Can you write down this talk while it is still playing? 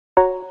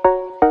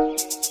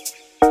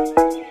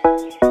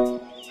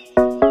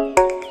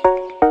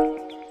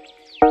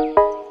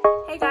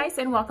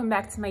and welcome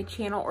back to my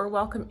channel, or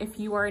welcome if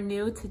you are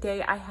new.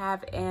 Today I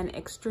have an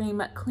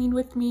extreme clean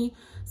with me.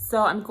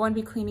 So I'm going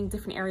to be cleaning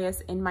different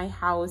areas in my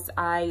house.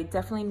 I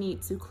definitely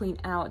need to clean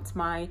out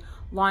my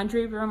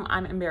laundry room.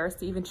 I'm embarrassed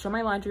to even show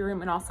my laundry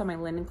room, and also my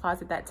linen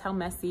closet. That's how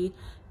messy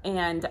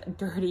and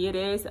dirty it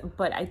is,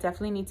 but I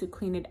definitely need to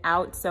clean it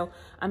out. So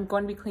I'm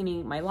going to be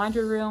cleaning my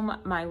laundry room,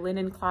 my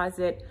linen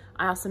closet.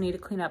 I also need to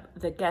clean up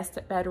the guest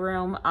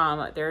bedroom.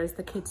 There's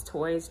the kids'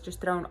 toys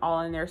just thrown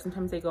all in there.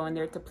 Sometimes they go in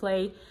there to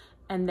play.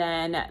 And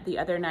then the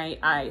other night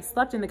I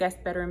slept in the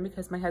guest bedroom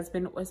because my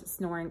husband was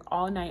snoring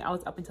all night. I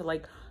was up until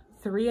like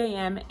 3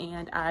 a.m.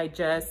 and I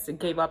just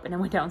gave up and I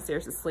went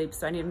downstairs to sleep.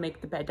 So I need to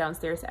make the bed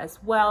downstairs as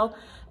well.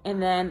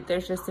 And then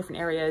there's just different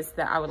areas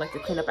that I would like to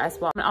clean up as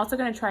well. I'm also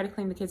going to try to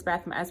clean the kids'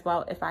 bathroom as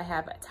well if I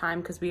have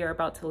time, because we are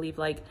about to leave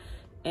like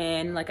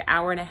in like an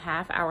hour and a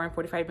half, hour and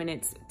 45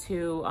 minutes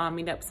to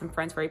meet up with some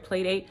friends for a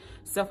play date.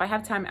 So if I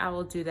have time, I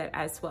will do that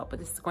as well. But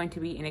this is going to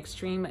be an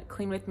extreme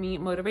clean with me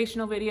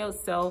motivational video.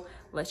 So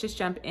let's just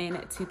jump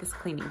into this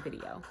cleaning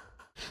video.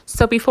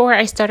 So before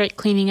I started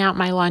cleaning out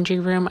my laundry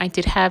room, I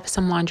did have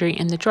some laundry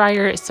in the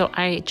dryer, so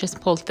I just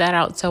pulled that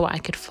out so I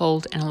could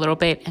fold in a little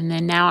bit. And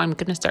then now I'm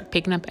gonna start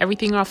picking up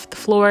everything off the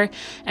floor,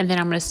 and then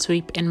I'm gonna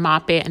sweep and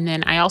mop it. And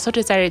then I also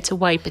decided to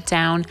wipe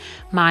down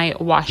my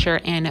washer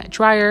and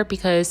dryer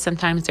because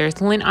sometimes there's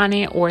lint on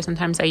it, or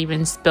sometimes I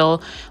even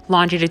spill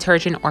laundry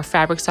detergent or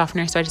fabric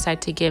softener, so I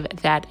decided to give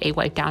that a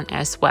wipe down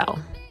as well.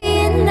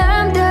 And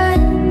I'm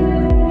done.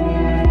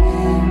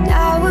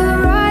 Now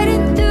we're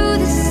riding through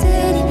the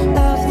city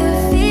of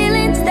the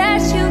feelings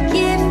that you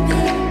give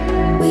me.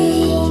 We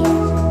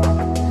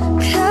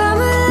come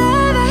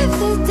alive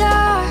after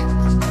dark.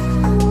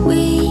 We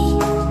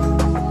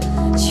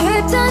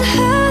tripped on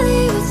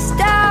Hollywood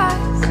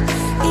stars.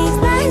 These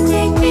nights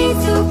take me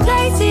to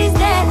places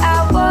that I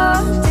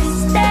want to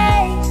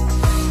stay.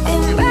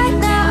 And right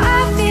now I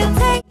feel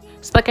taken.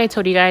 So like I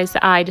told you guys,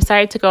 I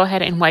decided to go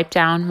ahead and wipe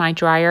down my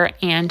dryer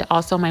and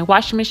also my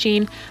washing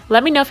machine.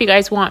 Let me know if you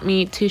guys want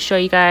me to show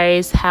you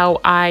guys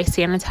how I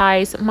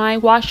sanitize my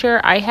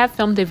washer. I have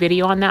filmed a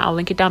video on that. I'll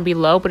link it down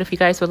below. But if you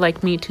guys would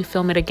like me to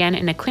film it again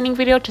in a cleaning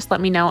video, just let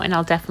me know and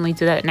I'll definitely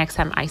do that next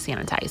time I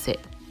sanitize it.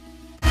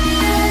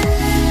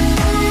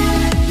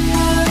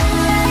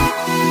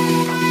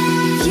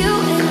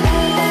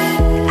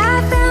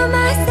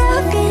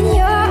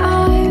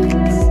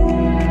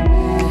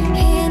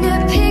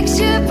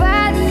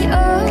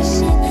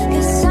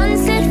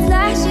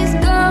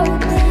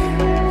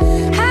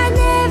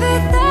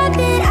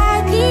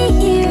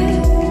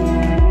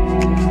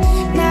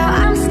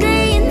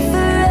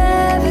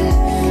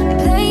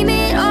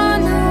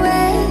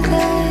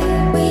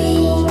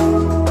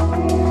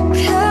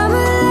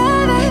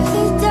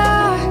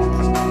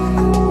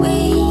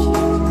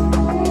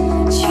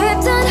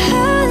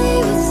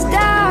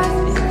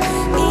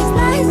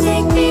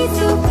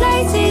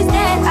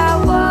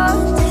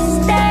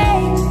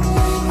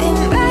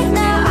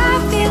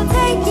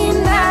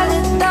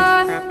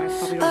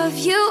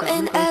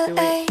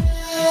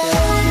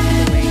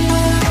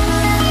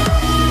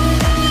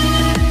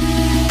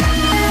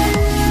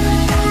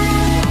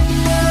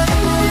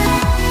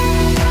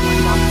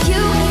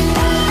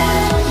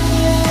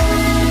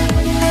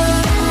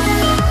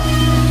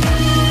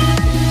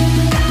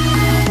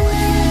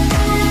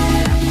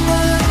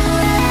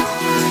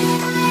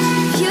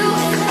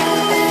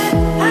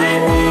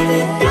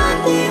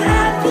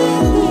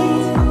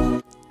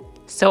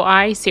 So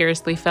I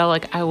seriously felt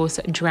like I was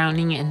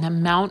drowning in the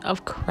amount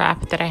of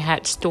crap that I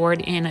had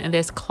stored in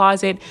this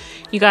closet.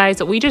 You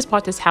guys, we just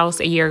bought this house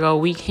a year ago.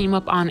 We came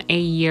up on a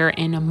year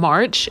in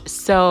March.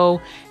 So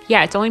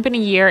yeah, it's only been a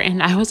year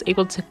and I was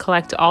able to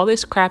collect all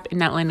this crap in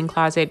that linen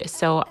closet.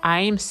 So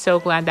I am so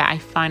glad that I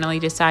finally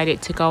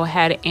decided to go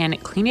ahead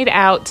and clean it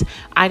out.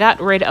 I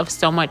got rid of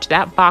so much.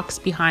 That box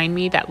behind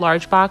me, that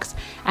large box,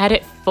 I had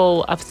it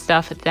full of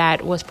stuff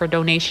that was for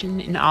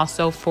donation and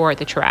also for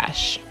the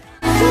trash.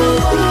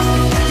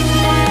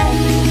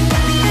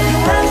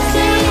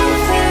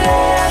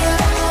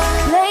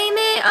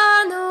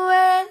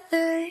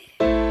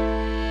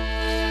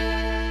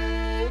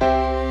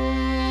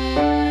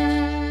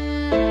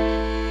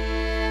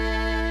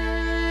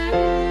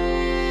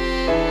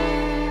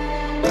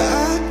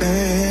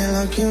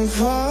 Looking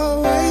for a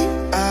way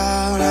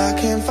out, I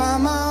can't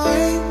find my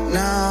way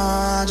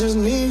now. I just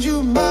need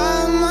you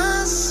by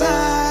my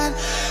side.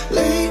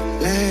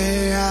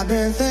 Lately I've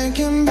been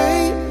thinking,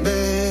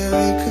 baby,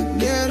 we could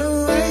get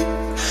away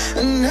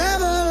and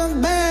never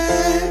look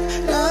back,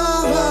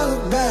 never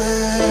look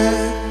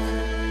back,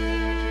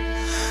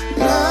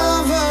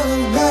 never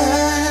look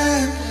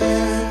back,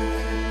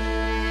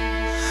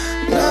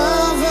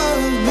 never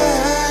look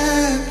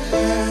back,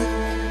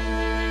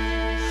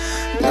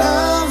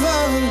 never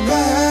look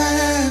back.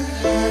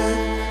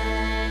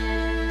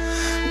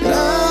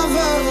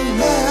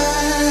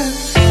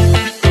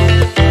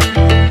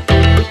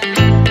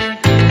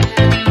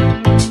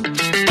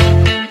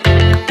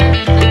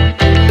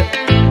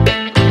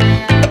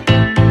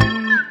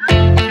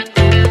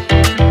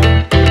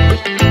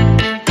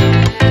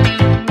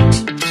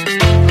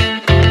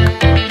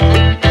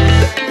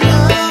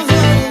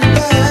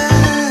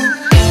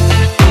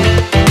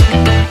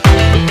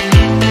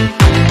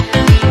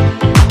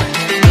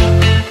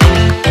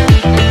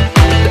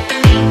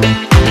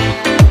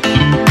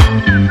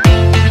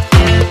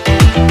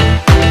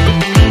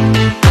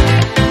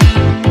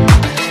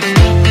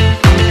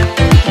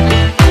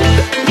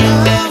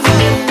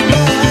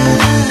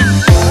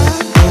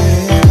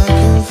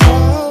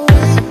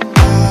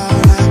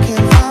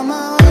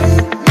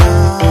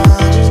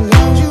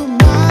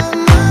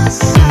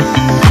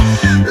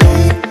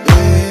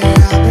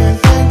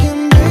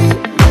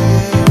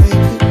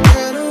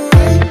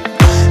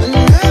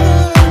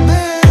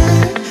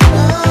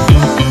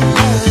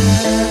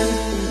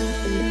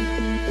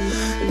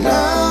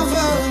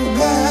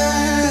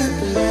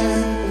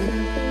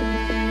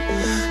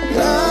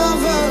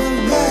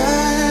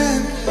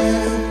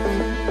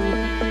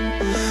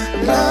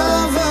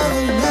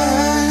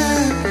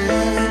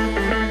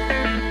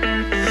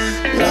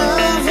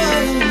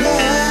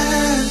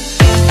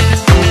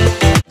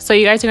 So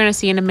you guys are going to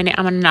see in a minute,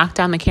 I'm going to knock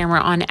down the camera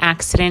on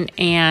accident,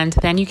 and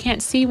then you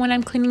can't see when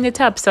I'm cleaning the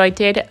tub. So I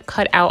did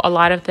cut out a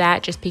lot of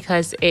that just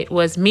because it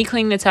was me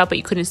cleaning the tub, but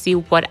you couldn't see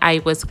what I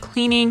was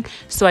cleaning.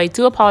 So I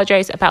do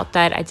apologize about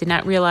that. I did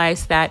not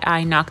realize that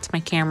I knocked my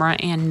camera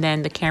and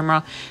then the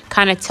camera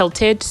kind of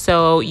tilted,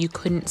 so you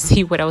couldn't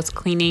see what I was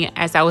cleaning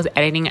as I was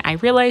editing. I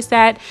realized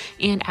that,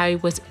 and I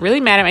was really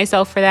mad at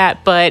myself for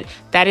that, but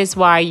that is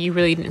why you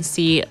really didn't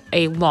see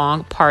a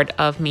long part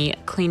of me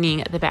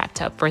cleaning the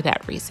bathtub for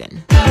that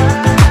reason.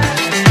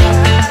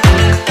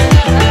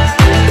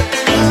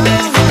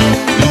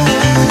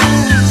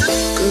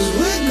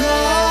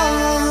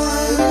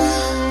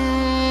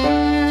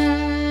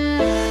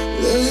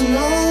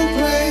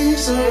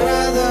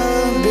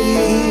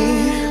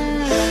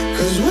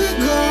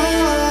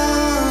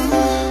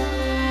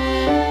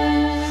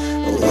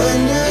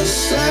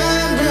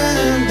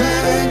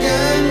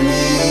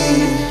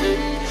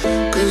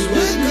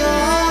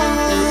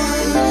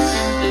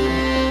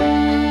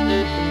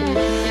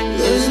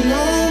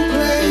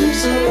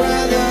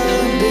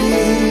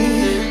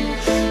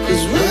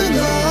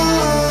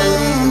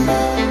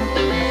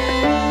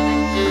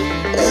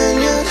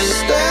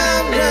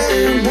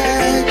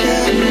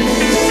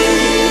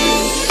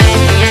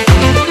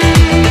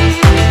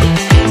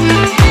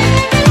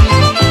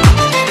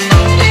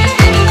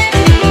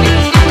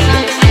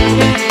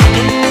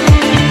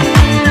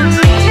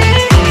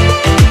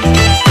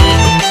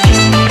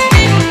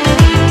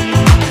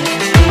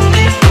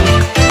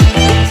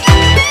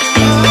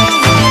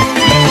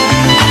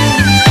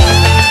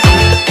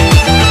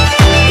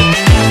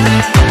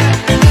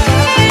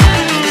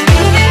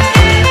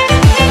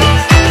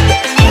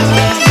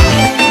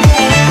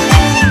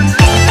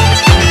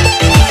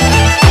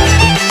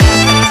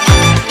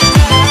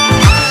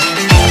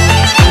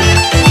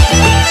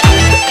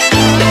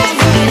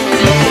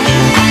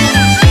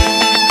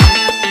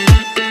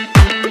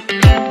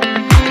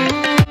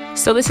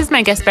 So this is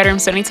my guest bedroom.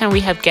 So anytime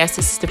we have guests,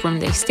 this is the room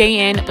they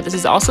stay in. But this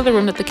is also the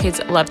room that the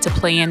kids love to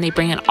play in. They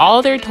bring in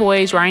all their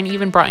toys. Ryan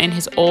even brought in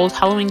his old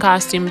Halloween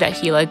costume that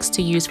he likes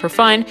to use for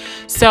fun.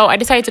 So I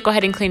decided to go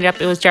ahead and clean it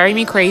up. It was driving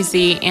me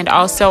crazy. And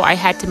also I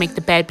had to make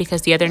the bed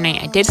because the other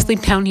night I did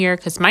sleep down here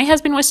because my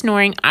husband was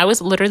snoring. I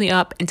was literally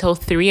up until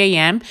 3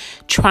 a.m.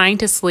 trying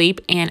to sleep.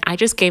 And I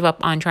just gave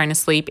up on trying to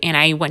sleep. And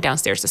I went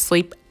downstairs to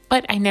sleep.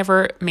 But I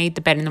never made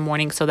the bed in the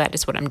morning. So that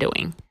is what I'm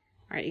doing.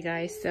 All right, you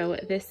guys. So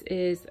this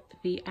is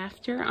the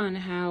after on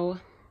how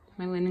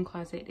my linen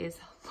closet is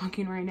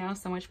looking right now.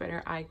 So much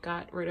better. I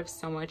got rid of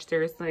so much.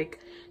 There's like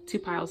 2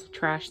 piles of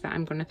trash that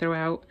I'm going to throw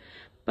out.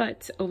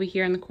 But over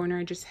here in the corner,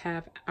 I just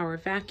have our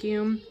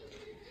vacuum.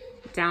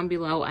 Down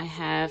below, I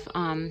have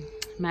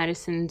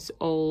Madison's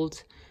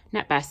old,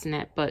 not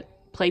bassinet, but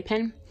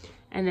playpen.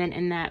 And then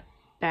in that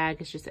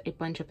bag is just a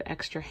bunch of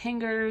extra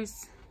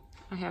hangers.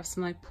 I have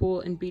some like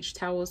pool and beach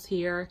towels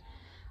here.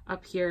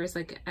 Up here is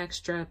like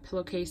extra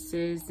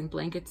pillowcases and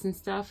blankets and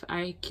stuff.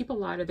 I keep a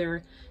lot of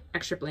their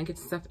extra blankets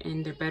and stuff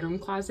in their bedroom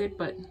closet,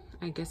 but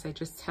I guess I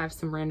just have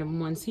some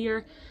random ones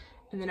here.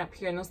 And then up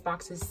here in those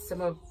boxes,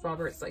 some of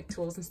Robert's like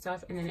tools and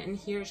stuff. And then in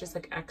here is just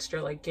like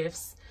extra like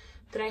gifts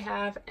that I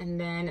have. And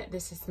then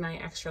this is my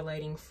extra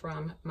lighting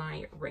from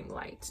my ring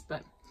light.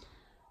 But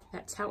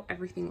that's how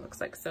everything looks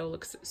like. So it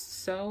looks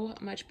so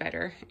much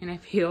better. And I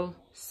feel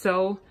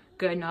so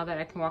good now that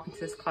I can walk into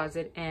this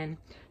closet and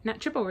not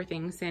trip over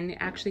things and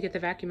actually get the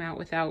vacuum out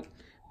without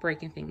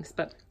breaking things.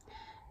 But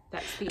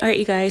that's the all right,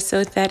 you guys,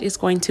 so that is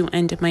going to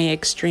end my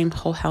extreme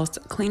whole house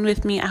clean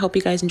with me. I hope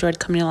you guys enjoyed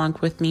coming along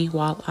with me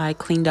while I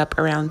cleaned up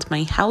around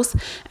my house.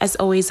 As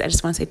always, I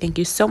just want to say thank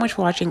you so much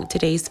for watching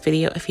today's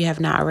video. If you have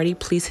not already,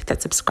 please hit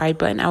that subscribe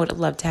button. I would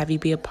love to have you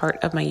be a part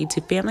of my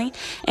YouTube family,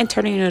 and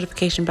turn on your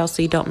notification bell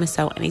so you don't miss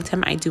out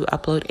anytime I do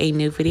upload a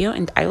new video.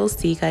 And I will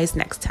see you guys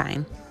next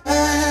time.